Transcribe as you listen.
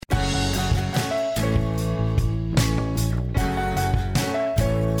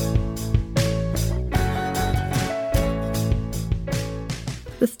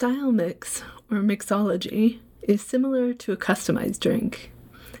The style mix, or mixology, is similar to a customized drink,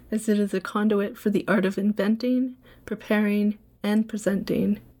 as it is a conduit for the art of inventing, preparing, and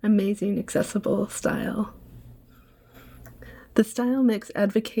presenting amazing accessible style. The style mix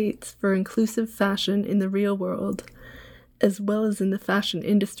advocates for inclusive fashion in the real world, as well as in the fashion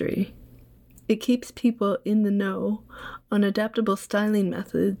industry. It keeps people in the know on adaptable styling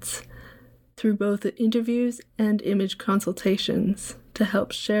methods through both interviews and image consultations to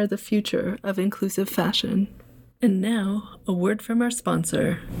help share the future of inclusive fashion. And now, a word from our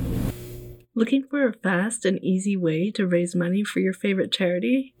sponsor. Looking for a fast and easy way to raise money for your favorite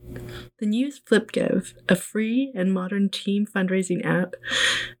charity? Then use FlipGive, a free and modern team fundraising app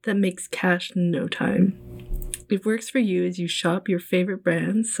that makes cash in no time. It works for you as you shop your favorite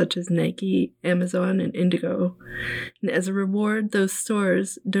brands such as Nike, Amazon, and Indigo. And as a reward, those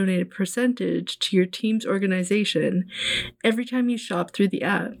stores donate a percentage to your team's organization every time you shop through the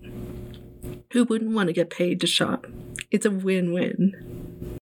app. Who wouldn't want to get paid to shop? It's a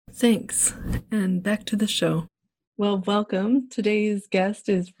win-win. Thanks, and back to the show. Well, welcome. Today's guest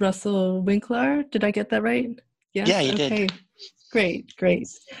is Russell Winkelar. Did I get that right? Yes? Yeah, you did. Great.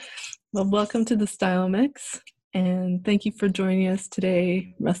 Well, welcome to the Style Mix, and thank you for joining us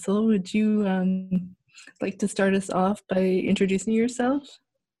today. Russell, would you like to start us off by introducing yourself?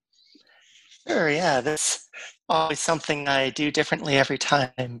 Sure, yeah. That's always something I do differently every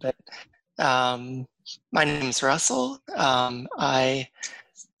time, but my name's Russell. I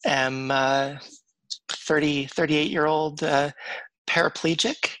am a 38-year-old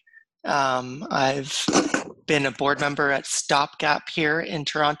paraplegic. I've been a board member at Stopgap here in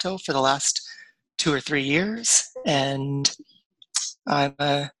Toronto for the last 2 or 3 years, and I'm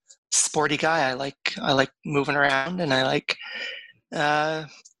a sporty guy. I like moving around, and I like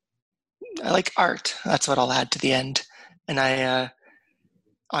art. That's what I'll add to the end. And I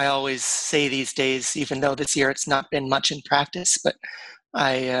always say these days, even though this year it's not been much in practice, but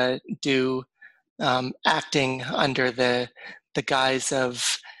I do acting under the guise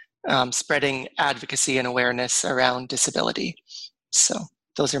of spreading advocacy and awareness around disability. So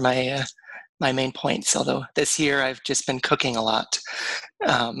those are my main points. Although this year I've just been cooking a lot.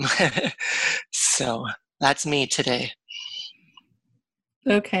 So that's me today.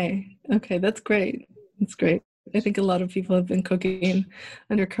 Okay, that's great. That's great. I think a lot of people have been cooking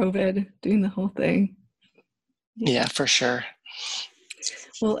under COVID, doing the whole thing. Yeah, for sure.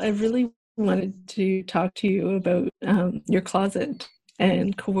 Well, I really wanted to talk to you about your closet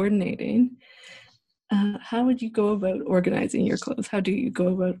and coordinating. How would you go about organizing your clothes? How do you go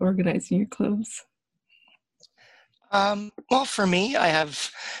about organizing your clothes? Well, for me, I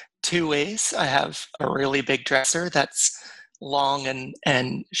have 2 ways. I have a really big dresser that's long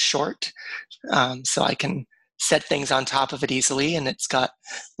and short, so I can set things on top of it easily, and it's got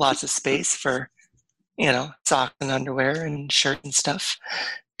lots of space for, socks and underwear and shirt and stuff.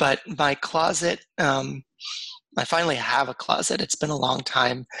 But my closet, I finally have a closet. It's been a long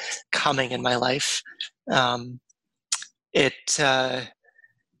time coming in my life. It's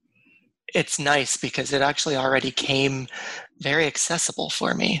nice because it actually already came very accessible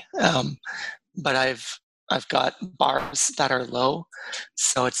for me. But I've got bars that are low,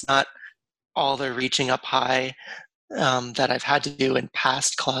 so it's not all the reaching up high that I've had to do in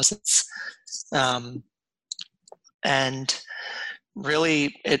past closets. And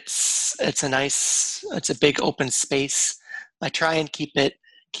really, it's a big open space. I try and keep it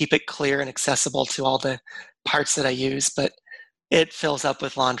clear and accessible to all the parts that I use, but it fills up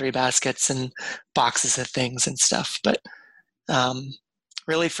with laundry baskets and boxes of things and stuff. But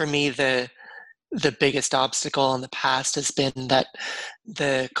really, for me, the biggest obstacle in the past has been that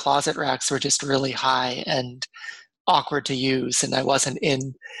the closet racks were just really high and awkward to use, and I wasn't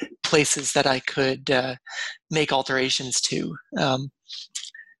in places that I could make alterations to.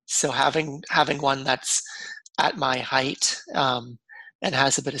 So having one that's at my height and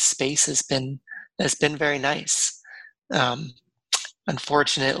has a bit of space has been very nice.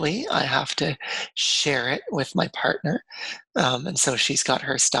 Unfortunately, I have to share it with my partner, and so she's got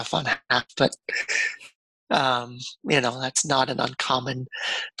her stuff on half. But that's not an uncommon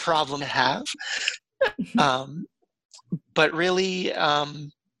problem to have. But really,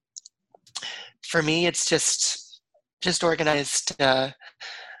 for me, it's just organized a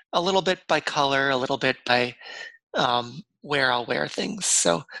little bit by color, a little bit by where I'll wear things.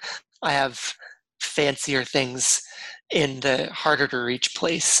 So I have fancier things in the harder to reach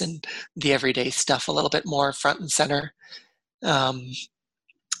place, and the everyday stuff a little bit more front and center.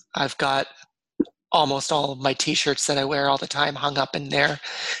 I've got almost all of my t-shirts that I wear all the time hung up in there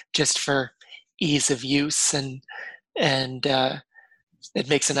just for ease of use and It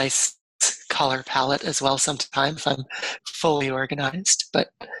makes a nice color palette as well sometimes if I'm fully organized. But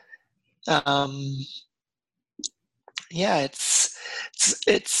um, yeah, it's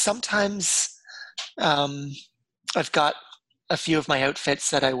sometimes um, I've got a few of my outfits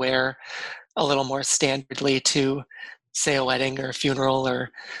that I wear a little more standardly to, say, a wedding or a funeral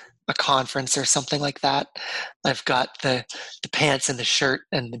or a conference or something like that. I've got the pants and the shirt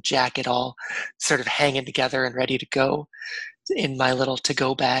and the jacket all sort of hanging together and ready to go in my little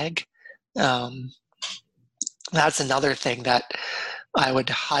to-go bag. Um, that's another thing that I would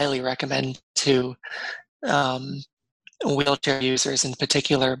highly recommend to um, wheelchair users in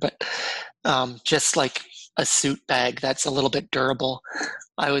particular, but just like a suit bag that's a little bit durable.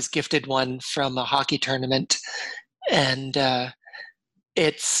 I was gifted one from a hockey tournament, and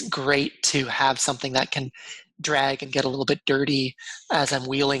it's great to have something that can drag and get a little bit dirty as I'm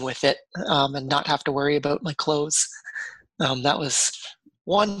wheeling with it, and not have to worry about my clothes. That was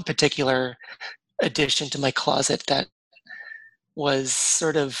one particular addition to my closet that was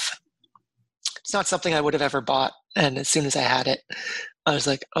sort of, it's not something I would have ever bought. And as soon as I had it, I was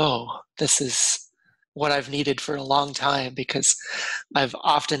like, oh, this is what I've needed for a long time, because I've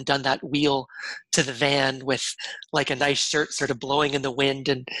often done that wheel to the van with like a nice shirt sort of blowing in the wind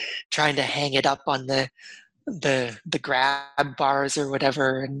and trying to hang it up on the grab bars or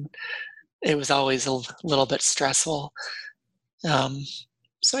whatever, and it was always a little bit stressful. Um,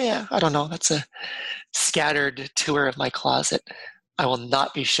 so yeah, I don't know. That's a scattered tour of my closet. I will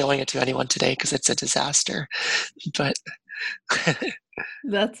not be showing it to anyone today because it's a disaster. But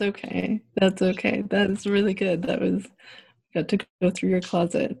That's okay. That's okay. That's really good. That was got to go through your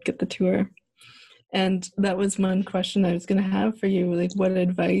closet, get the tour. And that was one question I was going to have for you. Like, what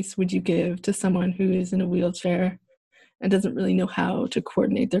advice would you give to someone who is in a wheelchair and doesn't really know how to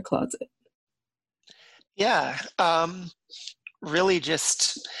coordinate their closet? yeah, really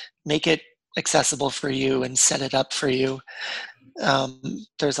just make it accessible for you and set it up for you.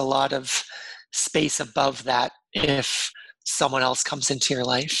 There's a lot of space above that if someone else comes into your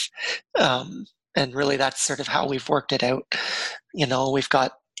life. And really, that's sort of how we've worked it out. We've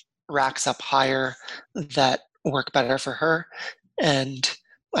got racks up higher that work better for her. And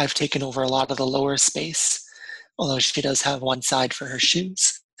I've taken over a lot of the lower space, although she does have one side for her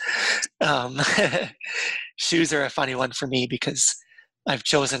shoes. Um, shoes are a funny one for me because I've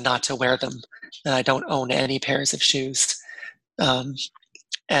chosen not to wear them, and I don't own any pairs of shoes. Um,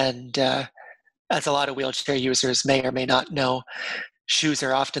 and as a lot of wheelchair users may or may not know, shoes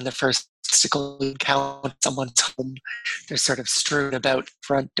are often the first obstacle you encounter in someone's home. They're sort of strewn about the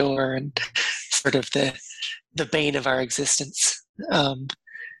front door and sort of the bane of our existence.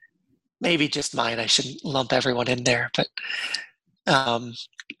 Maybe just mine. I shouldn't lump everyone in there, but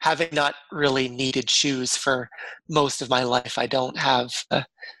having not really needed shoes for most of my life, I don't have an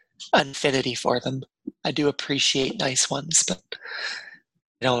affinity for them. I do appreciate nice ones, but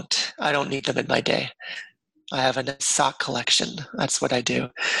I don't need them in my day. I have a nice sock collection. That's what I do.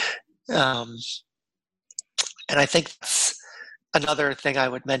 And I think that's another thing I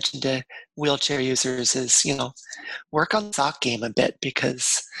would mention to wheelchair users is, work on the sock game a bit,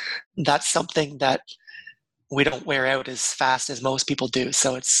 because that's something that we don't wear out as fast as most people do.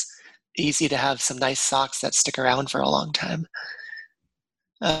 So it's easy to have some nice socks that stick around for a long time.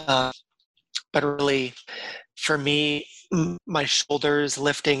 But really, for me, my shoulders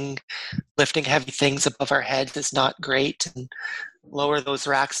lifting heavy things above our heads is not great. And lower those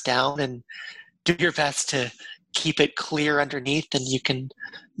racks down and do your best to keep it clear underneath, and you can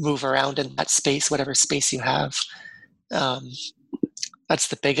move around in that space, whatever space you have. That's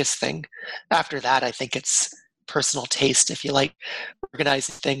the biggest thing. After that, I think it's personal taste. If you like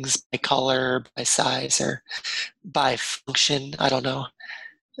organizing things by color, by size, or by function, I don't know.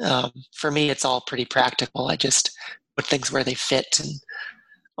 For me, it's all pretty practical. I just put things where they fit, and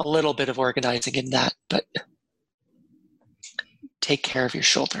a little bit of organizing in that, but take care of your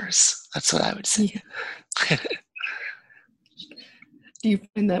shoulders. That's what I would say. Yeah. Do you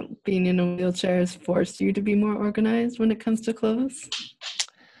find that being in a wheelchair has forced you to be more organized when it comes to clothes?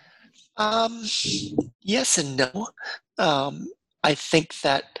 Yes and no. I think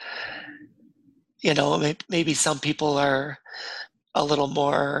that, maybe some people are a little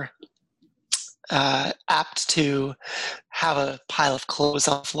more apt to have a pile of clothes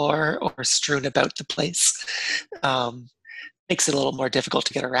on the floor or strewn about the place. Makes it a little more difficult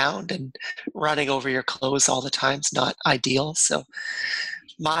to get around, and running over your clothes all the time is not ideal. So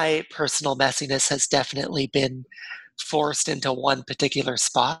my personal messiness has definitely been forced into one particular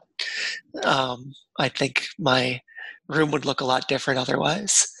spot. I think my room would look a lot different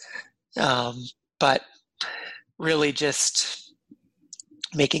otherwise. But really just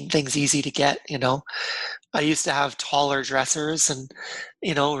making things easy to get, I used to have taller dressers and,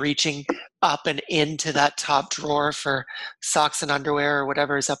 reaching up and into that top drawer for socks and underwear or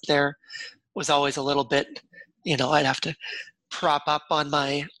whatever is up there was always a little bit, I'd have to prop up on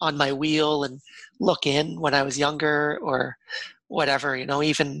my wheel and look in when I was younger or whatever,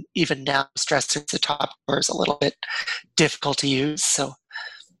 even now stressing the top drawer is a little bit difficult to use. So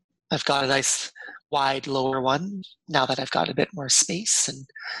I've got a nice wide lower one now that I've got a bit more space, and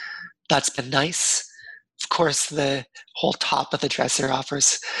that's been nice. Of course, the whole top of the dresser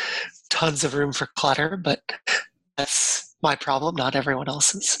offers tons of room for clutter, but that's my problem, not everyone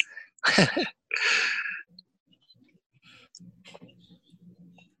else's.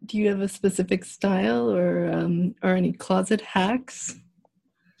 Do you have a specific style or any closet hacks?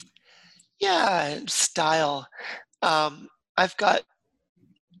 Yeah, style. I've got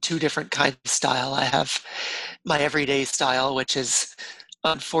two different kinds of style. I have my everyday style, which is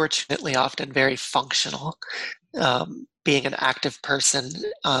unfortunately often very functional. Being an active person,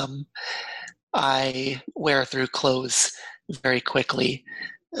 I wear through clothes very quickly.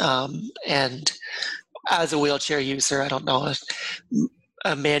 And as a wheelchair user, I don't know,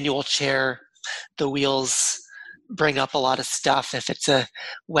 a manual chair, the wheels bring up a lot of stuff if it's a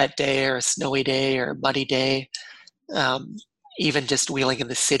wet day or a snowy day or a muddy day. Even just wheeling in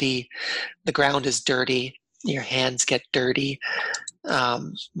the city, the ground is dirty, your hands get dirty,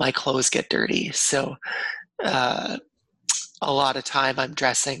 my clothes get dirty. So a lot of time I'm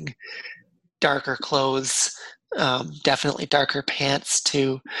dressing darker clothes, definitely darker pants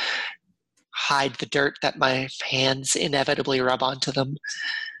to hide the dirt that my hands inevitably rub onto them.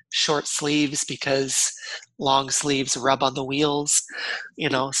 Short sleeves because long sleeves rub on the wheels,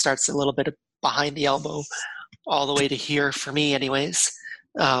 starts a little bit behind the elbow all the way to here for me anyways.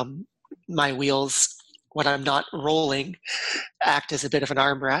 My wheels, when I'm not rolling, act as a bit of an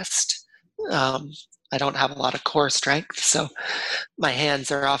armrest. I don't have a lot of core strength, so my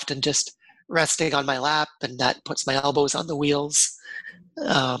hands are often just resting on my lap, and that puts my elbows on the wheels.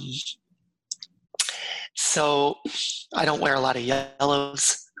 So I don't wear a lot of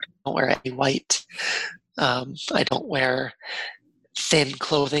yellows. I don't wear any white. I don't wear thin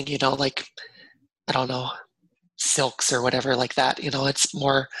clothing, like, I don't know, silks or whatever like that. It's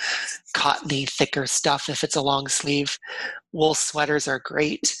more cottony, thicker stuff if it's a long sleeve. Wool sweaters are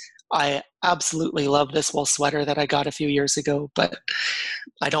great. I absolutely love this wool sweater that I got a few years ago, but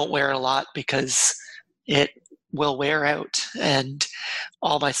I don't wear it a lot because it will wear out, and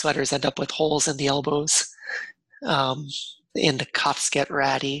all my sweaters end up with holes in the elbows. And the cuffs get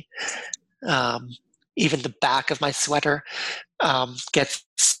ratty. Even the back of my sweater gets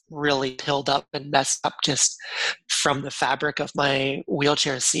really pilled up and messed up just from the fabric of my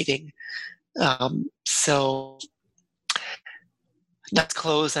wheelchair seating. So that's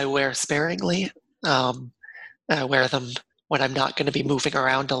clothes I wear sparingly. I wear them when I'm not going to be moving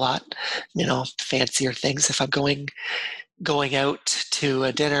around a lot, fancier things if I'm going out to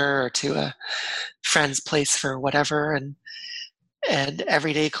a dinner or to a friend's place for whatever. And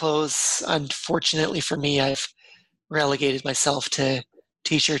everyday clothes, unfortunately for me, I've relegated myself to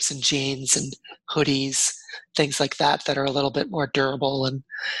t-shirts and jeans and hoodies, things like that are a little bit more durable, and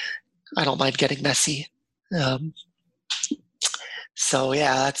I don't mind getting messy. So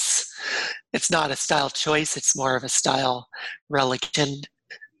yeah, it's not a style choice, it's more of a style relegation.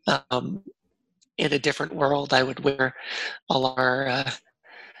 In a different world, I would wear a lot more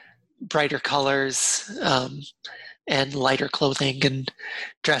brighter colors, and lighter clothing and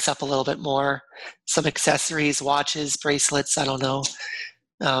dress up a little bit more. Some accessories, watches, bracelets, I don't know.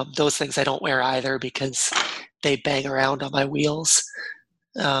 Those things I don't wear either because they bang around on my wheels.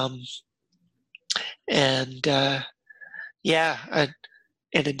 In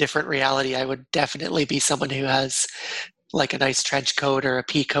a different reality, I would definitely be someone who has like a nice trench coat or a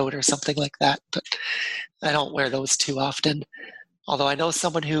pea coat or something like that. But I don't wear those too often. Although I know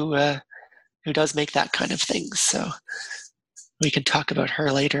someone who does make that kind of thing, so we can talk about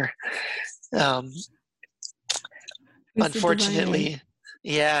her later. Unfortunately,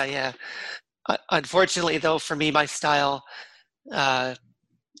 yeah. Unfortunately, though, for me, my style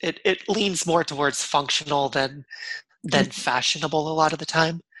it leans more towards functional than fashionable a lot of the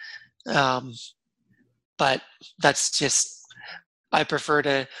time. But that's just, I prefer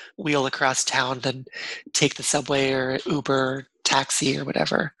to wheel across town than take the subway or Uber, taxi, or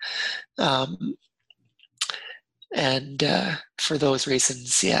whatever. And for those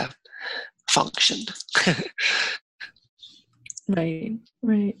reasons, yeah, function. Right.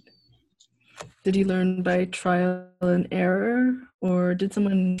 Did you learn by trial and error, or did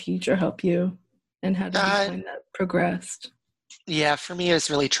someone teach or help you? And how did you find that progressed? Yeah, for me, it was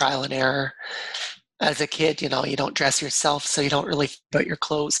really trial and error. As a kid, you don't dress yourself, so you don't really think about your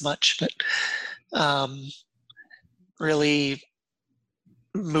clothes much. But um, really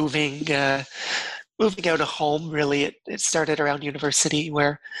moving moving out of home, really, it started around university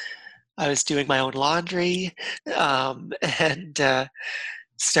where I was doing my own laundry and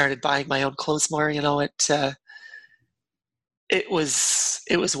started buying my own clothes more. It was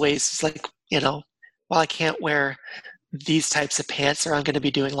ways like well, I can't wear these types of pants, or I'm going to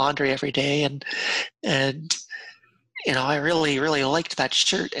be doing laundry every day, and I really really liked that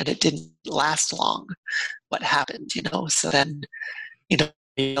shirt, and it didn't last long. What happened? So then you know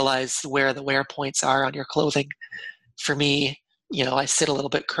you realize where the wear points are on your clothing. For me, I sit a little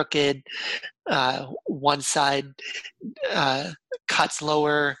bit crooked. One side uh, cuts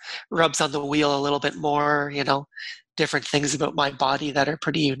lower, rubs on the wheel a little bit more. Different things about my body that are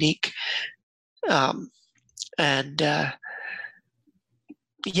pretty unique. Um, and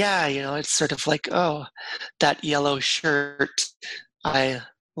Yeah, it's sort of like, oh, that yellow shirt, I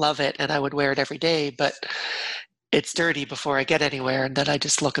love it and I would wear it every day, but it's dirty before I get anywhere, and then I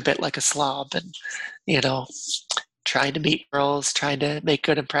just look a bit like a slob. And you know trying to meet girls, trying to make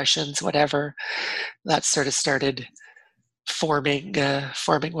good impressions, whatever. That sort of started forming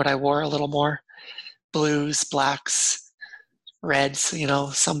what I wore a little more. Blues, blacks, reds,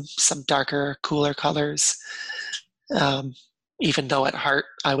 some darker, cooler colors. Um, Even though at heart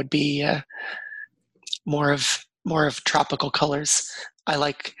I would be more of tropical colors. I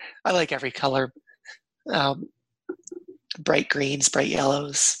like every color. Um, Bright greens, bright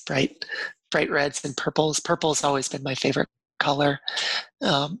yellows, bright reds and purples. Purple's always been my favorite color.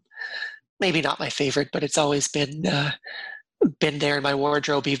 Um, Maybe not my favorite, but it's always been there in my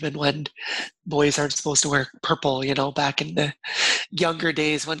wardrobe, even when boys aren't supposed to wear purple. Back in the younger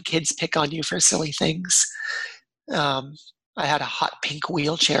days when kids pick on you for silly things. Um, I had a hot pink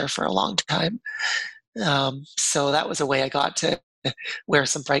wheelchair for a long time, so that was a way I got to wear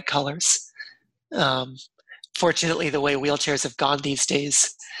some bright colors. Um, Fortunately, the way wheelchairs have gone these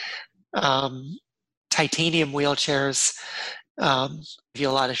days, um, titanium wheelchairs give you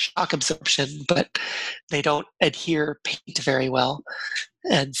a lot of shock absorption, but they don't adhere paint very well.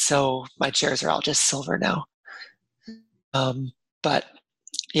 And so my chairs are all just silver now. But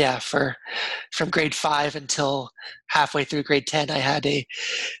yeah, from grade 5 until halfway through grade 10, I had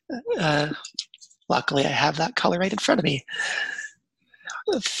uh, luckily I have that color right in front of me,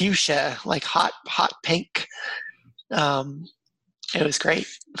 fuchsia, like hot pink. Um, it was great.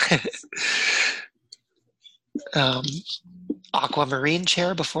 um, Aquamarine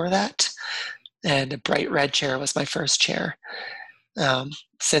chair before that, and a bright red chair was my first chair.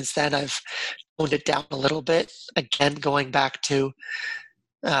 Since then, I've toned it down a little bit. Again, going back to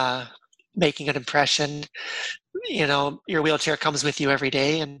uh, making an impression. Your wheelchair comes with you every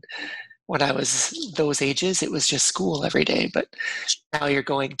day, and when I was those ages, it was just school every day. But now you're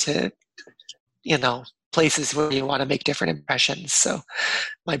going to, places where you want to make different impressions. So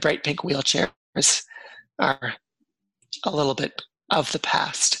my bright pink wheelchairs are a little bit of the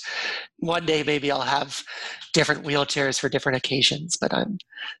past. One day, maybe I'll have different wheelchairs for different occasions, but I'm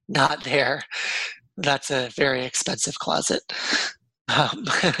not there. That's a very expensive closet. Um,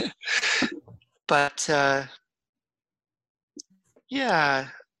 but yeah,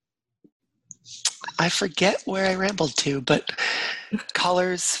 I forget where I rambled to, but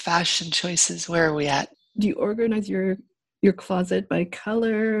colors, fashion choices, where are we at? Do you organize your closet by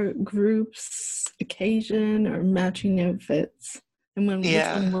color, groups, occasion, or matching outfits? And which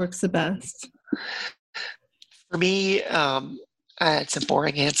Yeah, one works the best? for me, it's a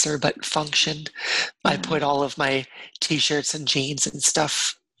boring answer, but function. I Yeah. put all of my t-shirts and jeans and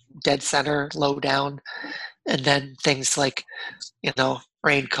stuff dead center, low down, and then things like,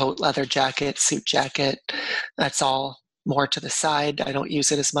 raincoat, leather jacket, suit jacket, that's all more to the side. I don't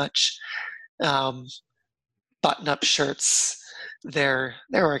use it as much. Um, Button-up shirts, they're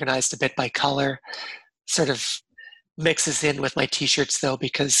organized a bit by color. Sort of mixes in with my t-shirts though,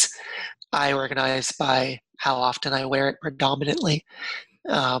 because I organize by how often I wear it predominantly.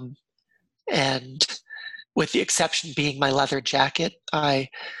 Um, and with the exception being my leather jacket, I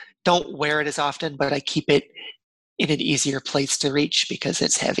don't wear it as often, but I keep it in an easier place to reach because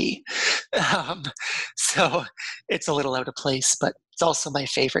it's heavy. Um, so it's a little out of place, but it's also my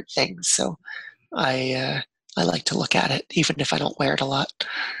favorite thing. So I like to look at it, even if I don't wear it a lot.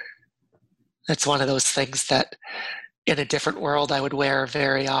 It's one of those things that in a different world I would wear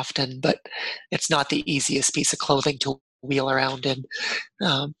very often, but it's not the easiest piece of clothing to wheel around in.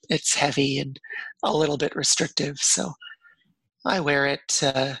 It's heavy and a little bit restrictive, so I wear it.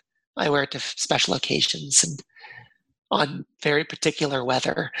 I wear it to special occasions, and on very particular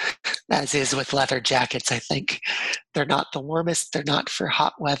weather, as is with leather jackets, I think. They're not the warmest, they're not for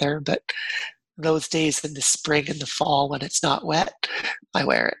hot weather, but those days in the spring and the fall when it's not wet, I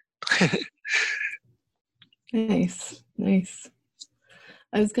wear it. Nice, nice.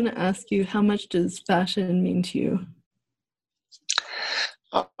 I was going to ask you, how much does fashion mean to you?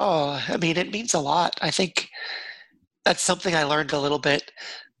 Oh, I mean, it means a lot. I think that's something I learned a little bit,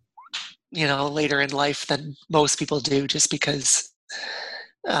 later in life than most people do, just because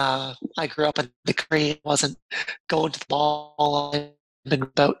I grew up in the country, wasn't going to the mall and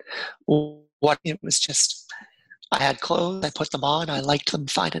about what it was just. I had clothes, I put them on, I liked them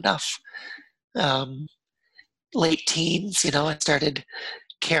fine enough. Um, Late teens, I started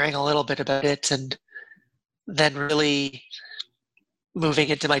caring a little bit about it, and then really moving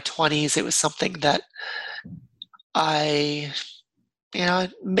into my 20s, it was something that I,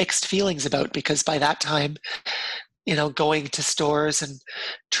 mixed feelings about, because by that time, going to stores and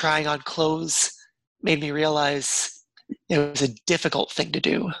trying on clothes made me realize it was a difficult thing to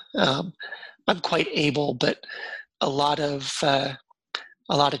do. I'm quite able, but a lot of uh,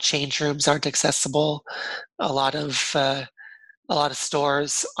 a lot of change rooms aren't accessible. A lot of uh, a lot of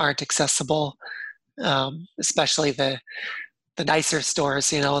stores aren't accessible, especially the nicer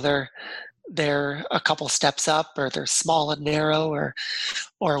stores. They're a couple steps up, or they're small and narrow,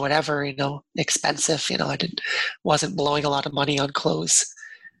 or whatever. Expensive. Wasn't blowing a lot of money on clothes.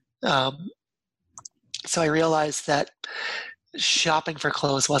 Um, so I realized that shopping for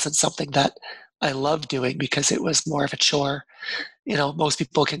clothes wasn't something that I loved doing, because it was more of a chore. Most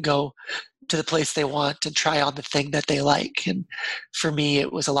people can go to the place they want and try on the thing that they like. And for me,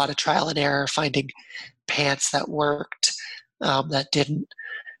 it was a lot of trial and error, finding pants that worked, that didn't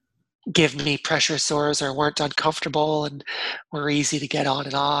give me pressure sores or weren't uncomfortable and were easy to get on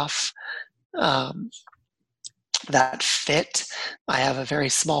and off. Um, that fit. I have a very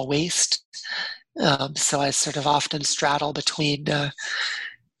small waist, so I sort of often straddle between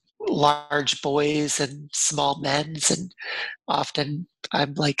large boys and small men's, and often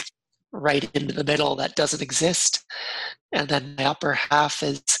I'm like right into the middle that doesn't exist. And then my upper half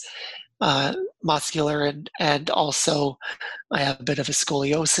is muscular, and also I have a bit of a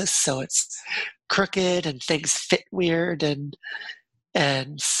scoliosis, so it's crooked and things fit weird, and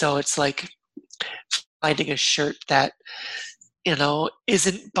so it's like finding a shirt that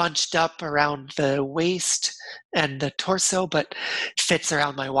isn't bunched up around the waist and the torso, but fits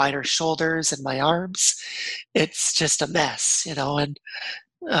around my wider shoulders and my arms. It's just a mess, and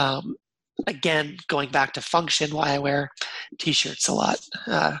um, again, going back to function, why I wear t-shirts a lot.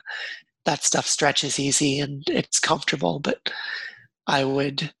 That stuff stretches easy and it's comfortable, but I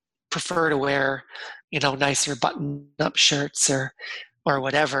would prefer to wear, nicer button-up shirts or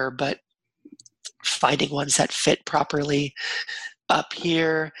whatever, but finding ones that fit properly up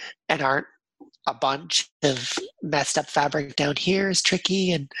here and aren't a bunch of messed up fabric down here is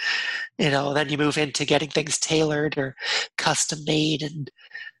tricky. And then you move into getting things tailored or custom made, and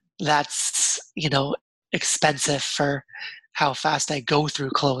that's expensive for how fast I go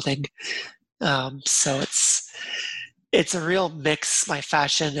through clothing. So it's a real mix, my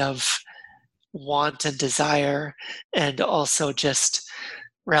fashion, of want and desire, and also just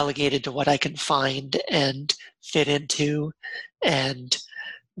relegated to what I can find and fit into, and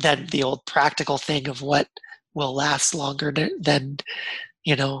then the old practical thing of what will last longer than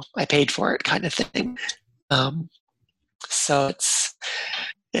I paid for it, kind of thing. Um, so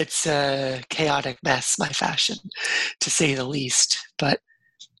it's a chaotic mess, my fashion, to say the least. But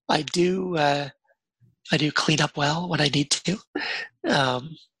I do clean up well when I need to,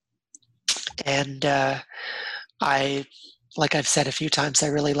 um, and I, like I've said a few times, I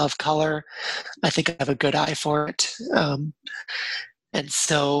really love color. I think I have a good eye for it, and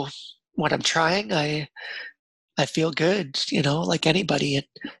so when I'm trying, I feel good, like anybody. And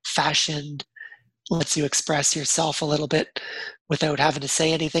fashion lets you express yourself a little bit without having to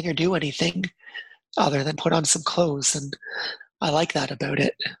say anything or do anything other than put on some clothes. And I like that about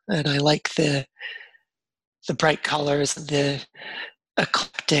it. And I like the bright colors, the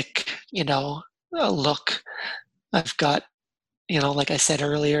eclectic, look. I've got, like I said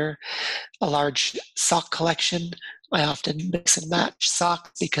earlier, a large sock collection. I often mix and match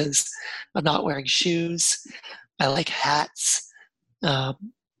socks because I'm not wearing shoes. I like hats.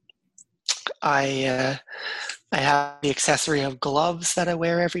 Um, I have the accessory of gloves that I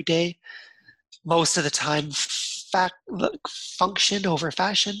wear every day. Most of the time, function over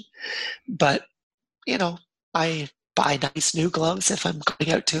fashion, but you know, I buy nice new gloves if I'm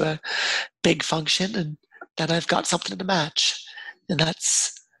going out to a big function, and then I've got something to match, and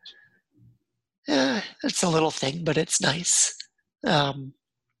It's a little thing, but it's nice. Um,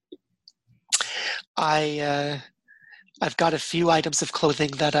 I've got a few items of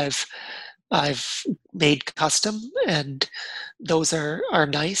clothing that I've made custom, and those are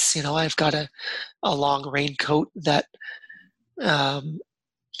nice. I've got a long raincoat that um,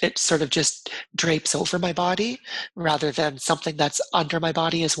 it sort of just drapes over my body rather than something that's under my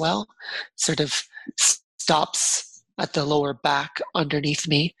body as well. Sort of stops at the lower back underneath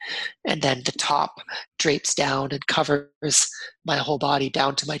me, and then the top drapes down and covers my whole body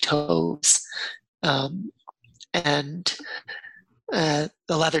down to my toes. And the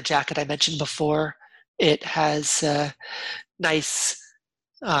leather jacket I mentioned before, it has nice,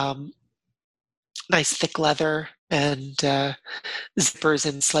 um, nice thick leather and zippers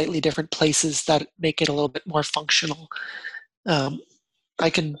in slightly different places that make it a little bit more functional. Um, I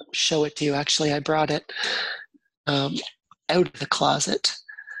can show it to you. Actually, I brought it out of the closet.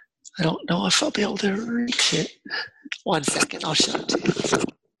 I don't know if I'll be able to reach it. 1 second, I'll show it to you.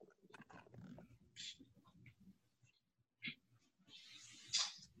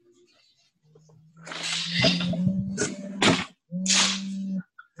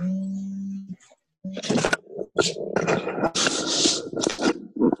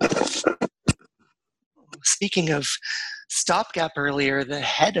 Speaking of Stopgap earlier, the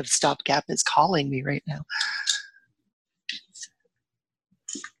head of Stopgap is calling me right now.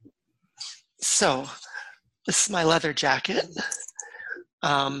 So, this is my leather jacket.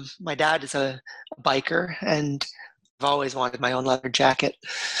 My dad is a biker, and I've always wanted my own leather jacket.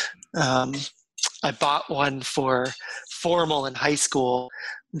 I bought one for formal in high school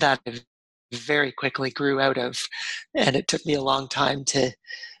that I very quickly grew out of, and it took me a long time to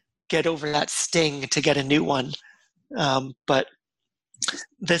get over that sting to get a new one. But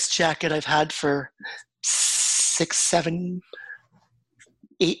this jacket I've had for 6, 7,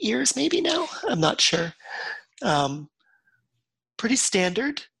 8 years maybe now. I'm not sure. Pretty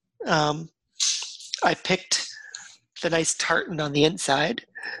standard. I picked the nice tartan on the inside,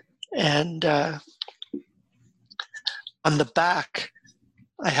 and on the back,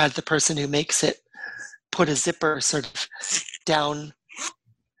 I had the person who makes it put a zipper sort of down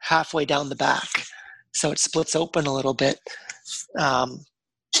halfway down the back, so it splits open a little bit. And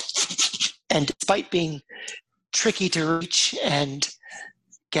despite being tricky to reach and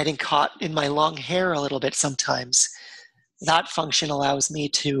getting caught in my long hair a little bit sometimes, that function allows me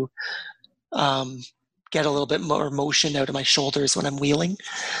to get a little bit more motion out of my shoulders when I'm wheeling.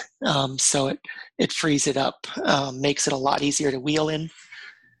 So it frees it up, makes it a lot easier to wheel in.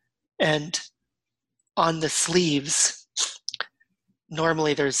 And on the sleeves,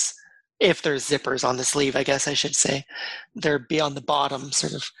 normally if there's zippers on the sleeve, I guess I should say, they'd be on the bottom,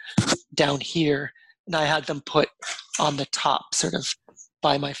 sort of down here. And I had them put on the top, sort of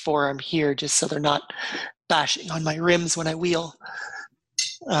by my forearm here, just so they're not bashing on my rims when I wheel.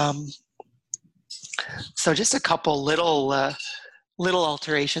 So just a couple little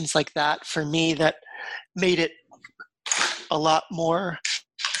alterations like that for me that made it a lot more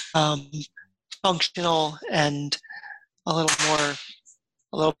functional and a little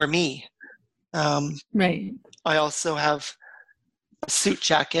more me. Right. I also have a suit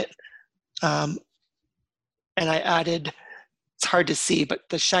jacket, and I added, it's hard to see, but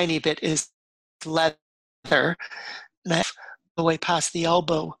the shiny bit is leather, and I have the way past the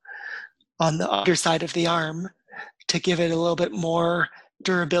elbow on the underside of the arm to give it a little bit more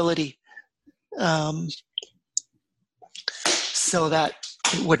durability, so that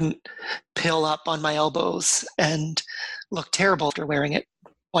it wouldn't pill up on my elbows and look terrible after wearing it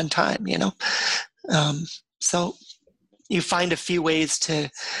one time, So you find a few ways to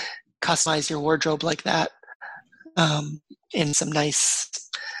customize your wardrobe like that, in some nice,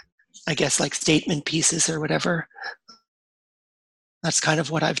 I guess, like statement pieces or whatever. That's kind of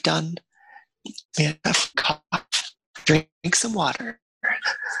what I've done. Yeah, drink some water.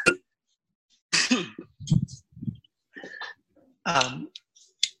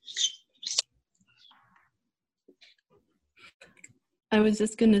 I was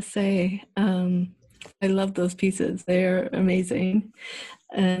just going to say, I love those pieces. They're amazing.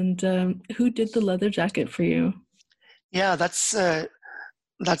 And who did the leather jacket for you? Yeah, that's a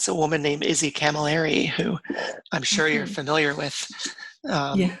woman named Izzy Camilleri, who I'm sure you're familiar with.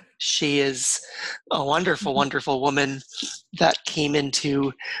 Yeah. She is a wonderful, wonderful woman that came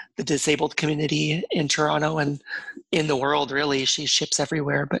into the disabled community in Toronto and in the world, really. She ships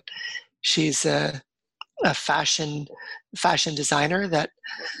everywhere, but she's a fashion designer that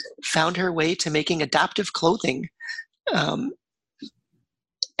found her way to making adaptive clothing.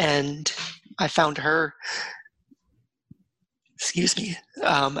 And I found her, excuse me.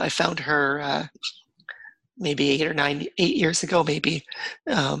 I found her maybe 8 years ago, maybe.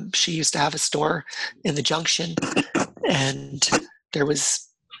 She used to have a store in the Junction, and there was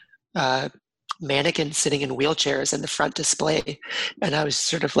mannequins sitting in wheelchairs in the front display, and I was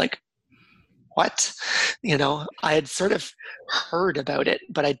sort of like, what? I had sort of heard about it,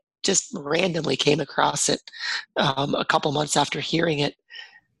 but I just randomly came across it a couple months after hearing it.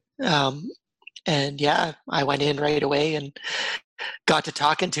 And yeah, I went in right away and got to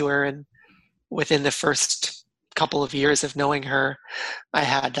talking to her. And within the first couple of years of knowing her, I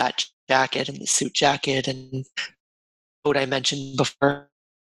had that jacket and the suit jacket and what I mentioned before.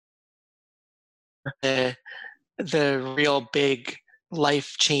 The real big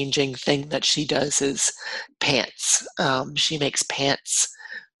life-changing thing that she does is pants. She makes pants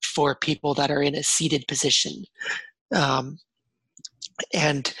for people that are in a seated position,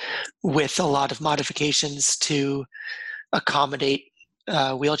 and with a lot of modifications to accommodate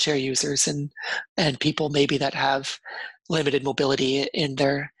wheelchair users and people maybe that have limited mobility in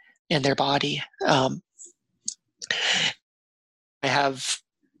their body. I have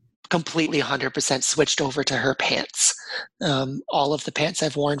completely 100% switched over to her pants. All of the pants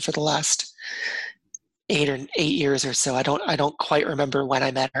I've worn for the last 8 years or so. I don't quite remember when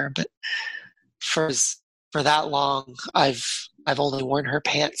I met her, but for that long, I've only worn her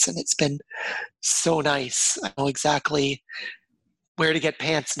pants, and it's been so nice. I know exactly where to get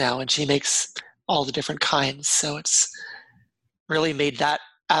pants now, and she makes all the different kinds. So it's really made that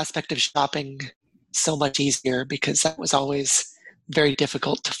aspect of shopping so much easier, because that was always very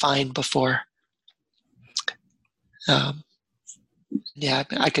difficult to find before. Yeah,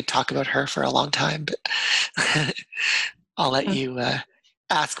 I could talk about her for a long time, but I'll let you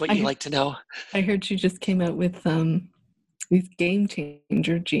ask what you like to know. I heard she just came out with these game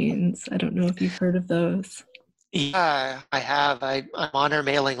changer jeans. I don't know if you've heard of those. Yeah, I have. I'm on her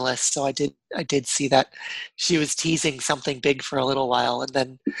mailing list, so I did see that she was teasing something big for a little while, and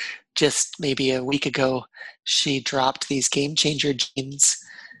then just maybe a week ago, she dropped these game changer jeans,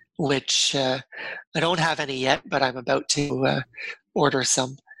 which I don't have any yet, but I'm about to order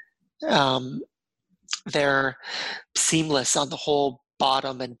some. They're seamless on the whole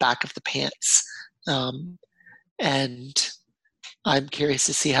bottom and back of the pants, and I'm curious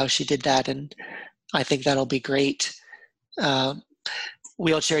to see how she did that, and I think that'll be great.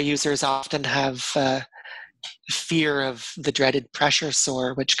 Wheelchair users often have fear of the dreaded pressure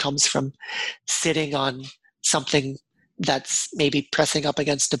sore, which comes from sitting on something that's maybe pressing up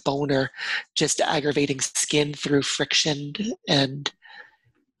against a bone or just aggravating skin through friction, and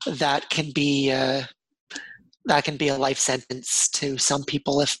that can be a life sentence to some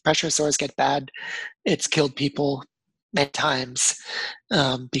people. If pressure sores get bad, it's killed people many times,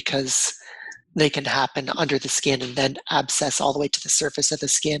 because they can happen under the skin and then abscess all the way to the surface of the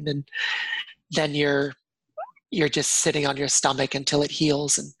skin, and then you're just sitting on your stomach until it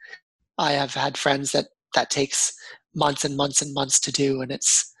heals. And I have had friends that takes months and months and months to do, and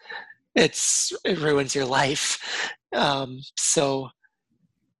it ruins your life. So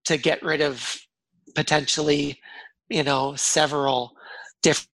to get rid of potentially, several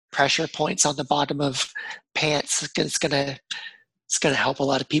different pressure points on the bottom of pants, it's gonna help a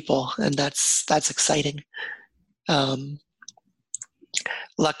lot of people, and that's exciting.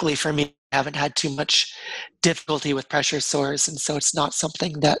 Luckily for me, I haven't had too much difficulty with pressure sores, and so it's not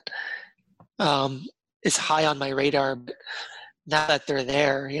something that is high on my radar. But now that they're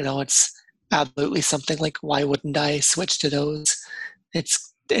there, it's absolutely something like, why wouldn't I switch to those?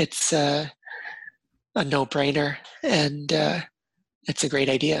 It's a no-brainer, and it's a great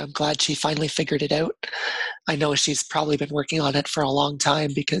idea. I'm glad she finally figured it out. I know she's probably been working on it for a long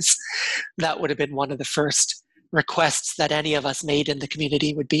time, because that would have been one of the first requests that any of us made in the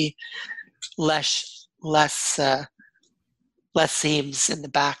community, would be less seams in the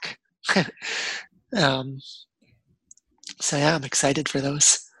back. So yeah, I'm excited for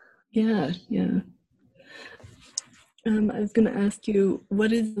those. Yeah. I was going to ask you,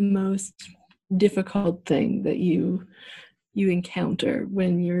 what is the most difficult thing that you encounter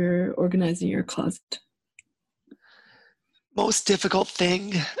when you're organizing your closet? Most difficult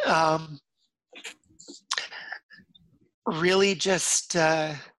thing, really just,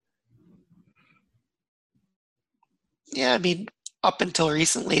 up until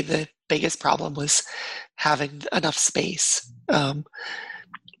recently, the biggest problem was having enough space.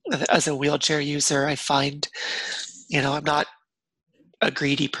 As a wheelchair user, I find, I'm not a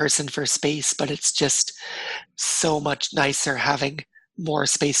greedy person for space, but it's just so much nicer having more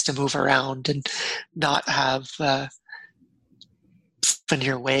space to move around and not have stuff in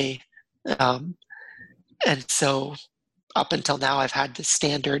your way. And so up until now, I've had the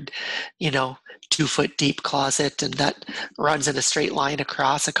standard, 2-foot deep closet, and that runs in a straight line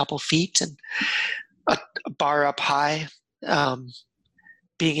across a couple feet and a bar up high.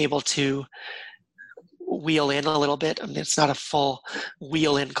 Being able to wheel in a little bit. I mean, it's not a full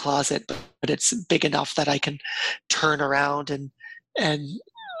wheel in closet, but it's big enough that I can turn around and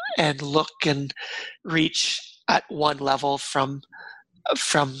look and reach at one level from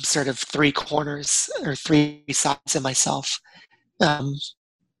sort of three corners or three sides of myself.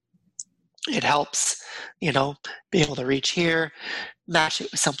 It helps, be able to reach here, match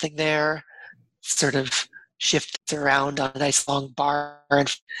it with something there, sort of shift around on a nice long bar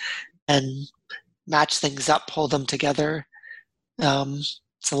and match things up, hold them together.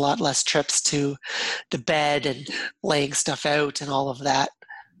 It's a lot less trips to the bed and laying stuff out and all of that.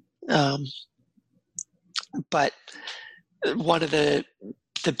 But one of the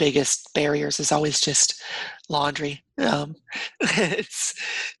biggest barriers is always just laundry. It's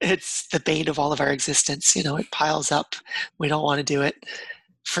the bane of all of our existence. It piles up. We don't want to do it.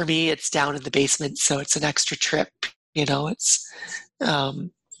 For me, it's down in the basement, so it's an extra trip. It's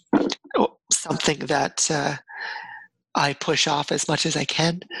something that I push off as much as I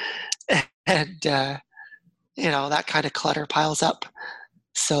can, and that kind of clutter piles up.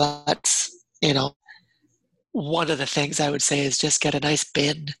 So that's one of the things I would say is just get a nice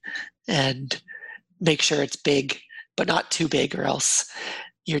bin and make sure it's big, but not too big, or else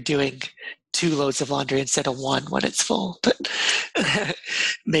you're doing 2 loads of laundry instead of 1 when it's full. But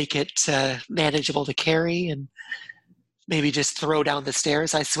make it manageable to carry, and maybe just throw down the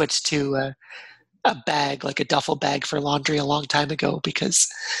stairs. I switched to a bag, like a duffel bag for laundry a long time ago, because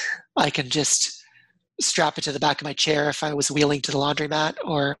I can just strap it to the back of my chair if I was wheeling to the laundromat,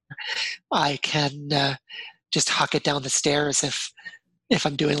 or I can just huck it down the stairs if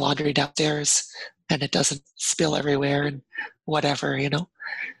I'm doing laundry downstairs and it doesn't spill everywhere and whatever,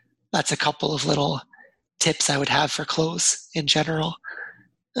 That's a couple of little tips I would have for clothes in general.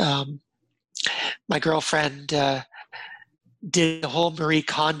 My girlfriend did the whole Marie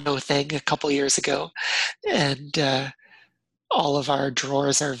Kondo thing a couple years ago, and all of our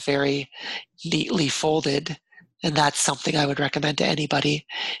drawers are very neatly folded, and that's something I would recommend to anybody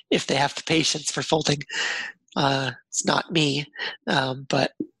if they have the patience for folding. It's not me,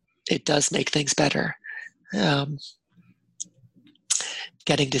 but it does make things better.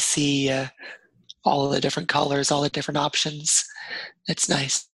 Getting to see all of the different colors, all the different options, it's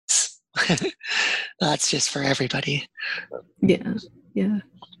nice. That's just for everybody. Yeah.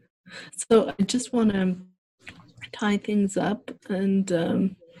 So I just want to tie things up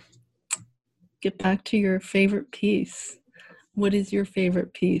and get back to your favorite piece. What is your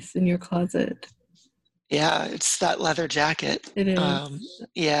favorite piece in your closet? Yeah, it's that leather jacket. It is.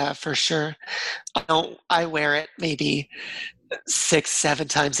 Yeah, for sure. I wear it maybe 6-7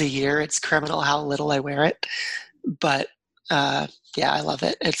 times a year. It's criminal how little I wear it, but yeah, I love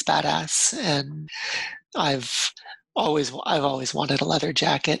it. It's badass, and I've always wanted a leather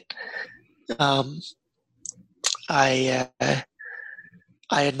jacket. I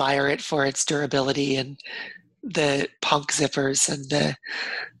admire it for its durability and the punk zippers and the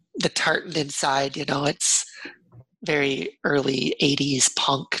tartan inside. It's very early 80s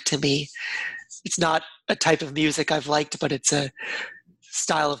punk to me. It's not a type of music I've liked, but it's a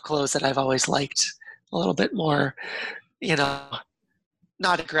style of clothes that I've always liked. A little bit more,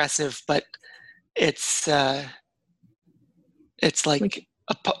 not aggressive, but it's like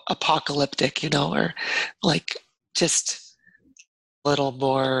apocalyptic, or like just a little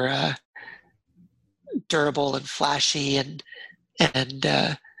more durable and flashy and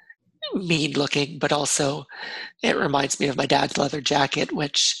mean looking, but also it reminds me of my dad's leather jacket,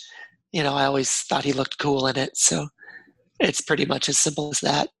 which, I always thought he looked cool in it. So it's pretty much as simple as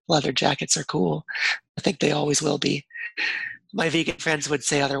that. Leather jackets are cool. I think they always will be. My vegan friends would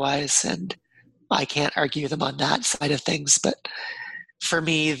say otherwise, and I can't argue them on that side of things. But for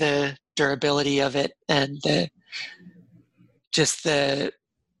me, the durability of it and the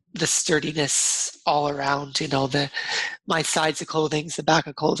sturdiness all around, my sides of clothing, the back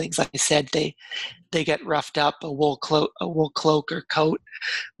of clothing, like I said, they get roughed up. A wool cloak or coat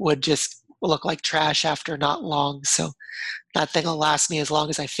would just look like trash after not long. So that thing will last me as long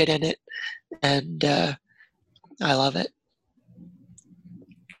as I fit in it, and I love it.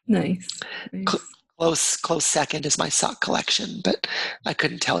 Nice. Close second is my sock collection, but I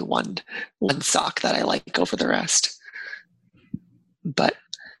couldn't tell one sock that I like over the rest. But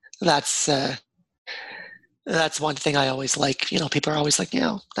that's one thing I always like. People are always like,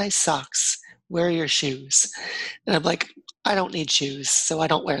 nice socks. Where are your shoes? And I'm like, I don't need shoes, so I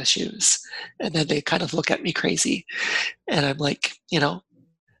don't wear shoes. And then they kind of look at me crazy. And I'm like,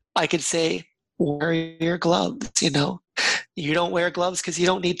 I could say, wear your gloves, You don't wear gloves because you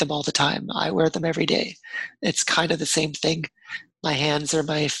don't need them all the time. I wear them every day. It's kind of the same thing. My hands are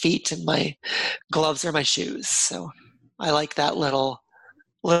my feet and my gloves are my shoes. So I like that little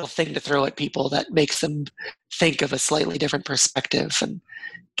thing to throw at people that makes them think of a slightly different perspective and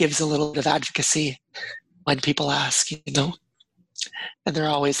gives a little bit of advocacy when people ask. And they're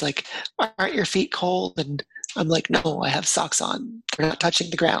always like, aren't your feet cold? And I'm like, no, I have socks on. They're not touching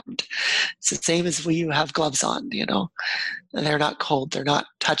the ground. It's the same as when you have gloves on, and they're not cold. They're not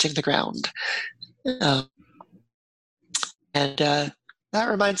touching the ground. And that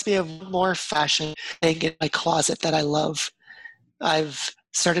reminds me of one more fashion thing in my closet that I love. I've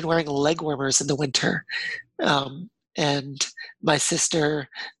started wearing leg warmers in the winter. And my sister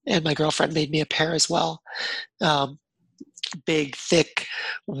and my girlfriend made me a pair as well. Big, thick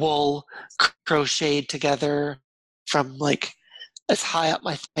wool crocheted together from like as high up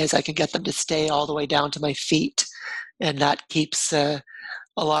my thigh as I can get them to stay all the way down to my feet. And that keeps a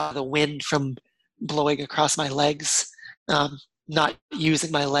lot of the wind from blowing across my legs. Not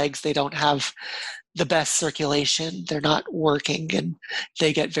using my legs, they don't have the best circulation. They're not working and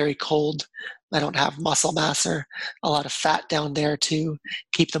they get very cold. I don't have muscle mass or a lot of fat down there to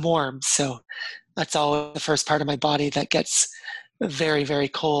keep them warm. So that's always the first part of my body that gets very, very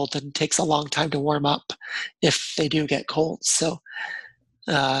cold and takes a long time to warm up if they do get cold. So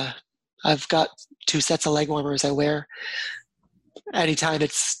I've got 2 sets of leg warmers I wear anytime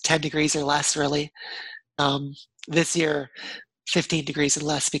it's 10 degrees or less, really. This year, 15 degrees and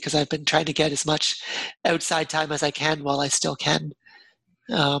less, because I've been trying to get as much outside time as I can while I still can.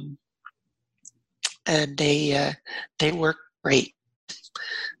 And they work great.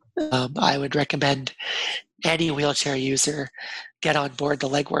 I would recommend any wheelchair user get on board the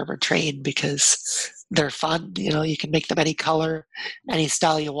leg warmer train because they're fun. You can make them any color, any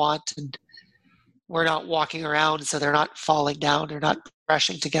style you want, and we're not walking around, so they're not falling down. They're not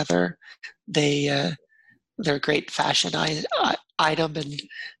brushing together. They're a great fashion item and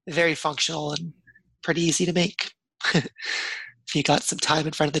very functional and pretty easy to make. If you got some time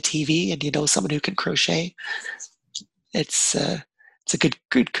in front of the TV and you know someone who can crochet, it's a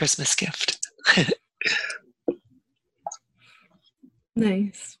good Christmas gift.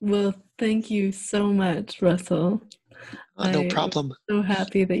 Nice. Well, thank you so much, Russell. No problem. I'm so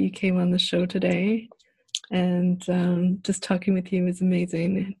happy that you came on the show today. And just talking with you is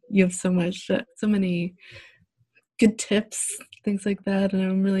amazing. You have so many good tips, things like that. And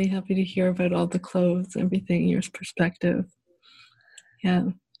I'm really happy to hear about all the clothes, everything, your perspective. Yeah.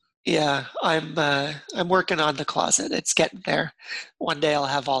 Yeah, I'm working on the closet. It's getting there. One day I'll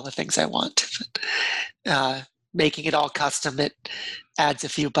have all the things I want. Making it all custom, it adds a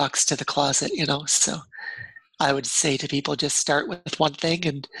few bucks to the closet, So I would say to people, just start with one thing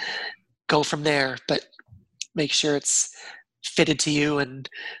and go from there. But make sure it's fitted to you and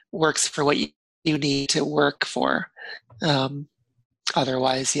works for what you need to work for.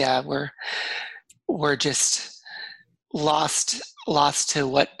 Otherwise, yeah, we're just lost to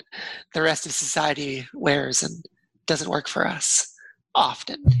what the rest of society wears and doesn't work for us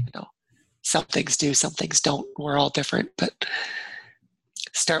often. Some things do, some things don't. We're all different, but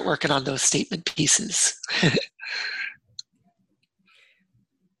start working on those statement pieces.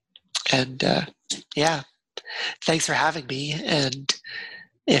 And yeah, thanks for having me. And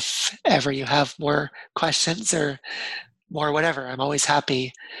if ever you have more questions or more whatever, I'm always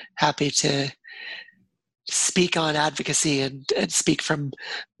happy to speak on advocacy and speak from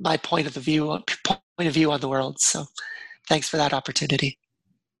my point of view on the world. So thanks for that opportunity.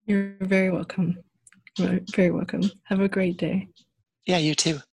 You're very welcome. You're very welcome. Have a great day. Yeah, you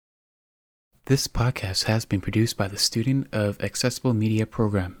too. This podcast has been produced by the Student of Accessible Media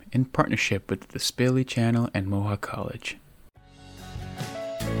Program in partnership with the Disability Channel and Mohawk College.